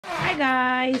Hi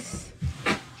guys,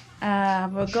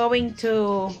 we're going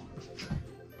to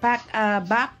pack a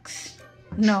box.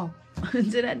 No,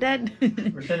 is it that?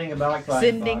 We're sending a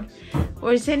Balikbayan box.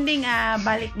 We're sending a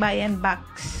Balikbayan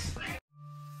box.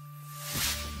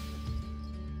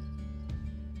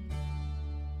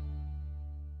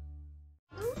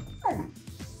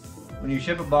 When you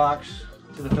ship a box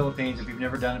to the Philippines, if you've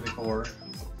never done it before,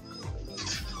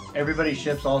 everybody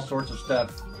ships all sorts of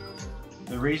stuff.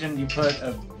 The reason you put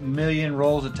a million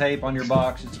rolls of tape on your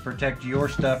box is to protect your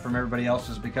stuff from everybody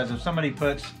else's, because if somebody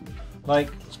puts, like,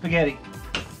 spaghetti,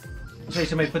 say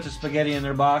somebody puts a spaghetti in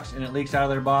their box and it leaks out of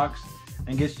their box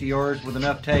and gets to yours with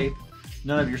enough tape,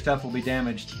 none of your stuff will be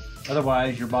damaged.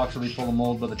 Otherwise, your box will be full of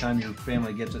mold by the time your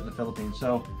family gets it in the Philippines.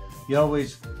 So you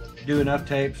always do enough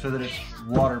tape so that it's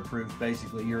waterproof.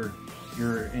 Basically, you're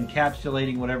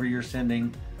encapsulating whatever you're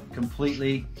sending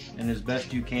completely and as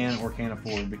best you can or can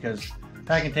afford, because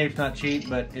packing tape's not cheap,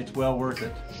 but it's well worth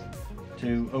it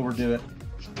to overdo it.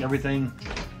 Everything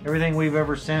we've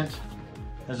ever sent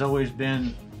has always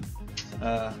been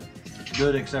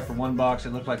good, except for one box.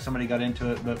 It looked like somebody got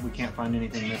into it, but we can't find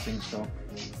anything missing. So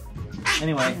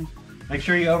anyway, make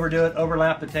sure you overdo it,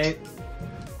 overlap the tape,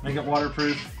 make it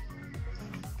waterproof.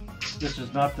 This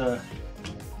is not the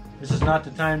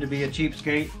time to be a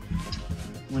cheapskate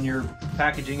when you're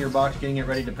packaging your box, getting it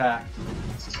ready to pack.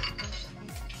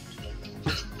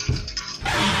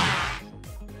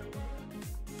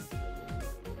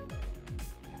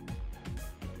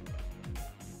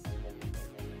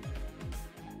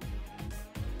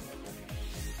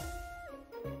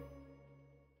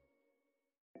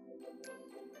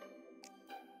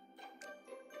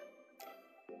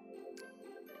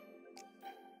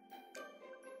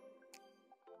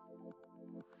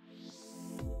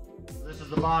 This is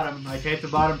the bottom. I tape the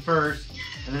bottom first,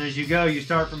 and then as you go, you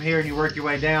start from here and you work your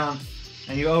way down,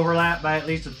 and you overlap by at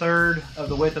least 1/3 of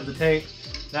the width of the tape.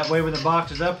 That way when the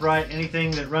box is upright,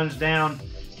 anything that runs down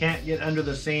can't get under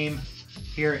the seam.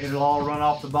 Here, it'll all run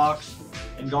off the box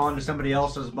and go onto somebody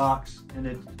else's box, and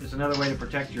it's another way to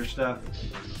protect your stuff.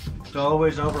 So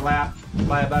always overlap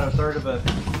by about 1/3 of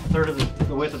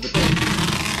the width of the tape.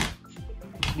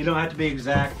 You don't have to be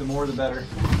exact, the more the better.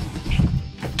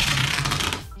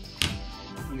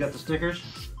 You got the stickers?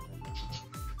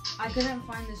 I couldn't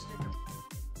find the sticker.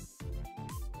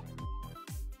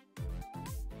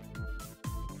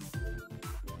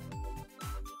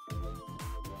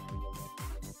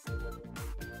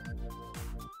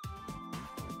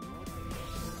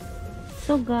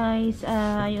 So guys,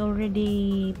 I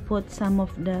already put some of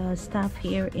the stuff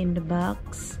here in the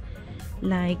box,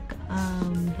 like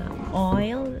the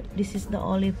oil. This is the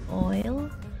olive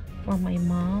oil for my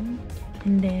mom,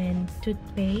 and then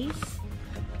toothpaste,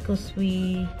 because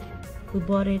we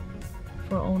bought it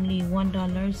for only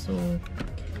 $1, so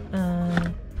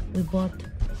we bought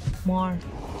more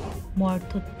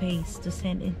toothpaste to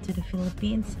send into the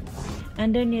Philippines.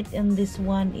 Underneath on this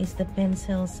one is the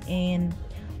pencils and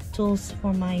tools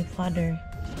for my father.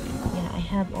 Yeah, I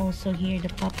have also here the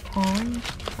popcorn.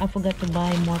 I forgot to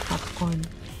buy more popcorn.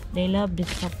 They love this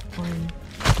popcorn.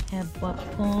 I have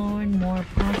popcorn, more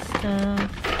pasta,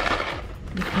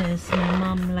 because my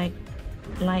mom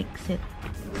likes it,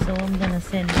 so I'm gonna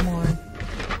send more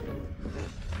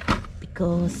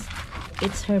because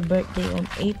it's her birthday on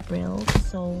April.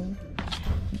 So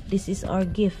this is our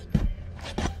gift.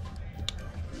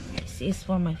 This is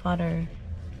for my father.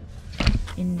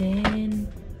 And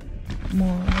then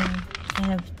more,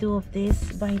 I have 2 of these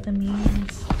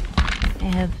vitamins.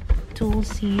 I have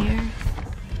tools here.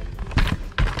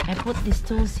 I put these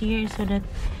tools here so that,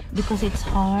 because it's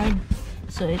hard,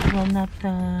 so it will not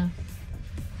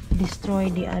destroy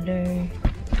the other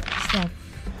stuff.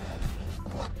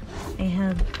 I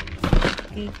have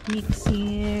cake mix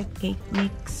here, cake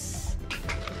mix.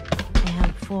 I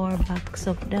have 4 bags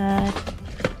of that.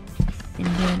 And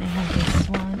then I have this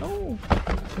one.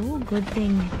 Oh, good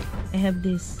thing I have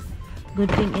this.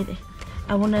 Good thing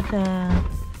I wanted to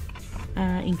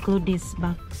include this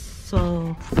box,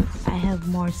 so I have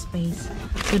more space.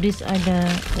 So these are the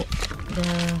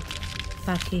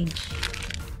package.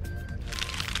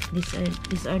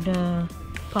 These are the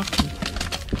pocket.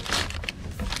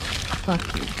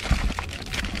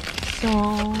 So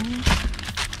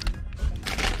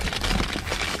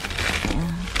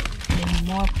and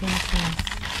more pencils.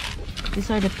 These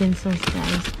are the pencils,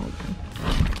 guys. Hold on.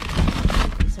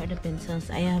 These are the pencils.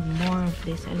 I have more of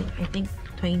this. I think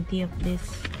 20 of these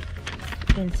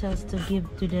pencils to give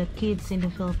to the kids in the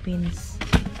Philippines.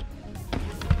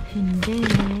 And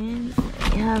then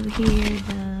I have here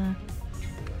the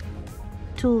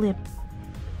tulip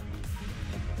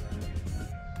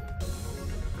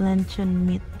luncheon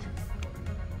meat.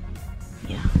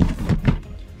 Yeah,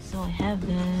 so I have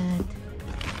that.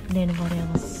 Then what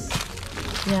else?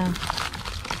 Yeah,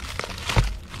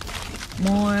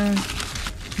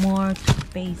 more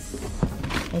toothpaste.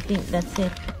 I think that's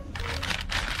it.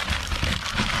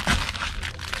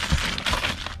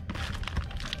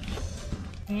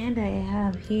 And I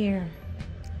have here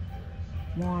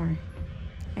more.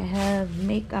 I have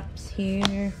makeups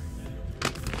here.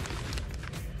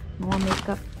 More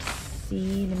makeup.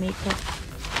 See the makeup.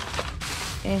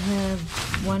 I have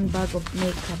one bag of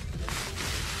makeup.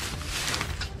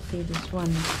 See this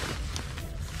one.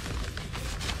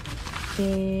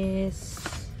 This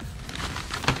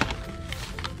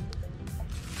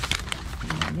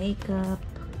makeup.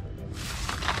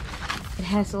 It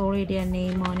has already a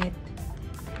name on it.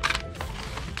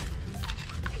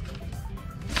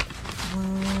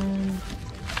 One.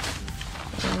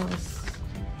 What else?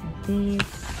 This.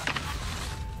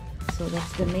 So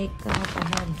that's the makeup. I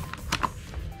have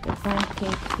the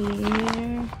pancake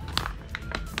here.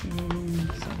 And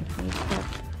some makeup.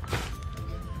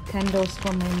 Candles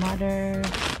for my mother.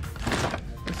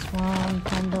 This one,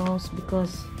 candles,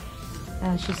 because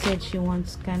she said she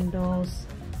wants candles.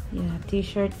 Yeah,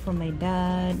 t-shirt for my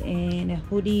dad and a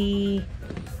hoodie.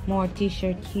 More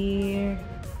t-shirt here.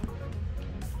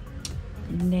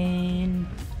 And then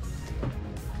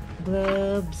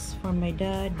gloves for my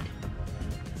dad.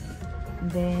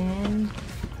 Then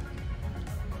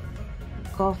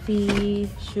coffee,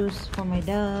 shoes for my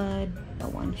dad. I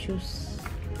want shoes.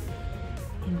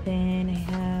 And then I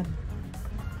have,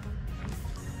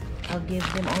 I'll give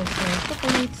them also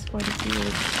chocolates for the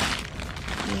kids.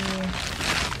 Here,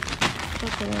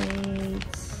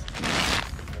 chocolates.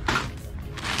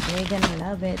 They're gonna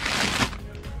love it.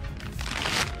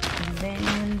 And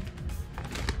then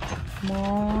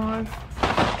more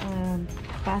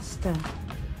pasta.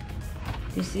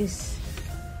 This is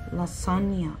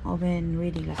lasagna, oven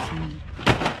ready lasagna.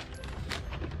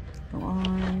 Go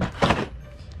on.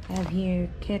 I have here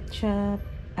ketchup.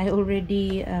 I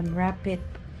already wrap it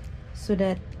so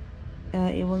that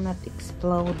it will not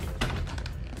explode.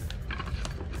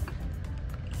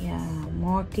 Yeah,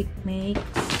 more cake mix.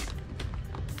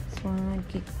 This one,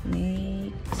 cake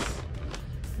mix.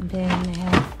 Then I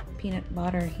have peanut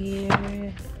butter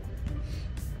here.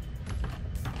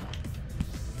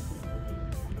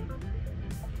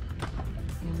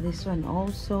 And this one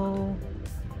also.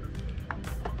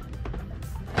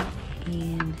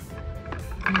 And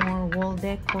more wall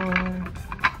decor.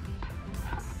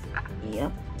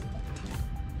 Yep.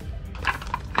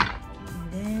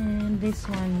 And then this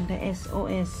one, the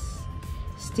SOS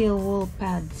steel wool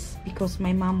pads, because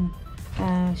my mom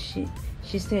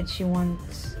she said she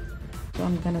wants, so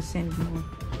I'm gonna send more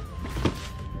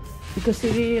because she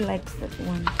really likes that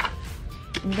one.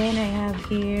 And then I have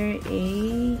here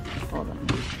a, hold on,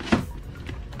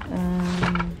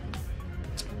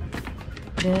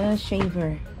 the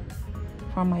shaver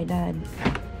for my dad,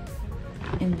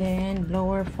 and then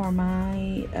blower for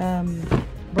my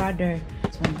brother.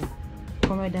 This one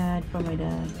for my dad,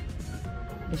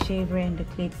 the shaver and the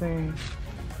clipper.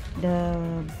 The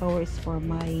blower is for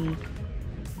my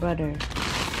brother.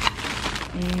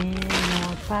 And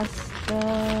more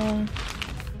pasta.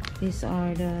 These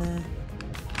are the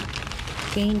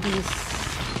candies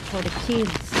for the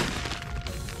kids.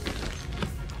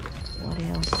 What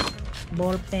else?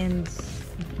 Ball pens.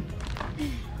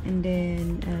 And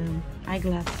then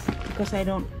eyeglass, because I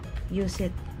don't use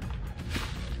it.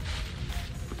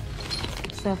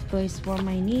 Soft toys for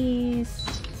my niece.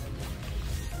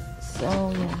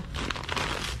 So yeah,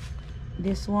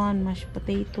 this one, mashed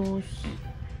potatoes.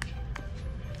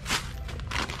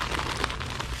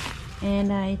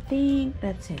 And I think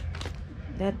that's it.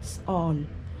 That's all.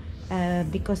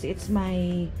 Because it's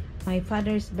my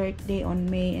father's birthday on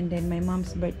May, and then my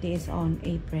mom's birthday is on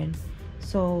April.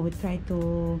 So we try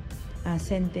to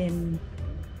send them,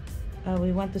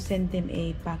 we want to send them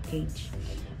a package.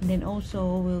 And then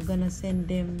also we're gonna send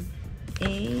them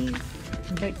a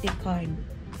birthday card.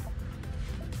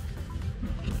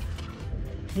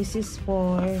 This is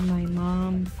for my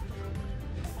mom.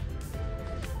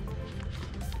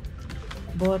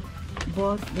 Both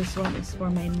this one is for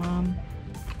my mom,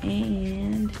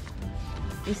 and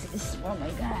this is for my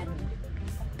dad.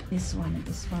 This one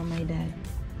is for my dad.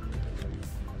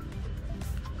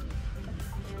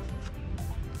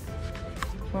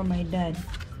 For my dad,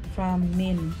 from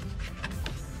Min.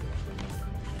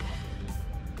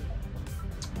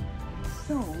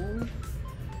 So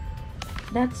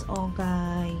that's all,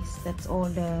 guys. That's all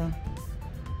the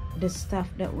stuff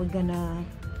that we're gonna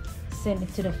send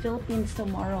it to the Philippines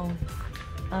tomorrow.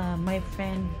 my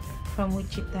friend from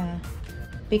Wichita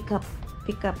pick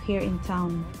up here in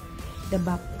town the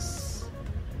box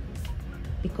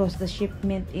because the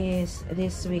shipment is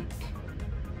this week.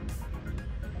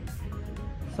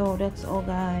 So that's all,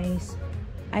 guys.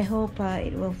 I hope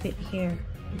it will fit here.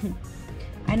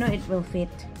 I know it will fit.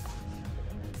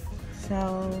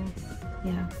 So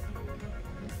yeah,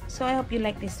 so I hope you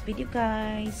like this video,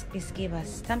 guys. Please give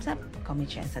us thumbs up, comment,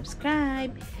 share, and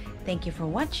subscribe. Thank you for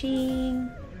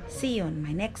watching. See you on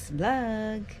my next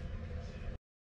vlog.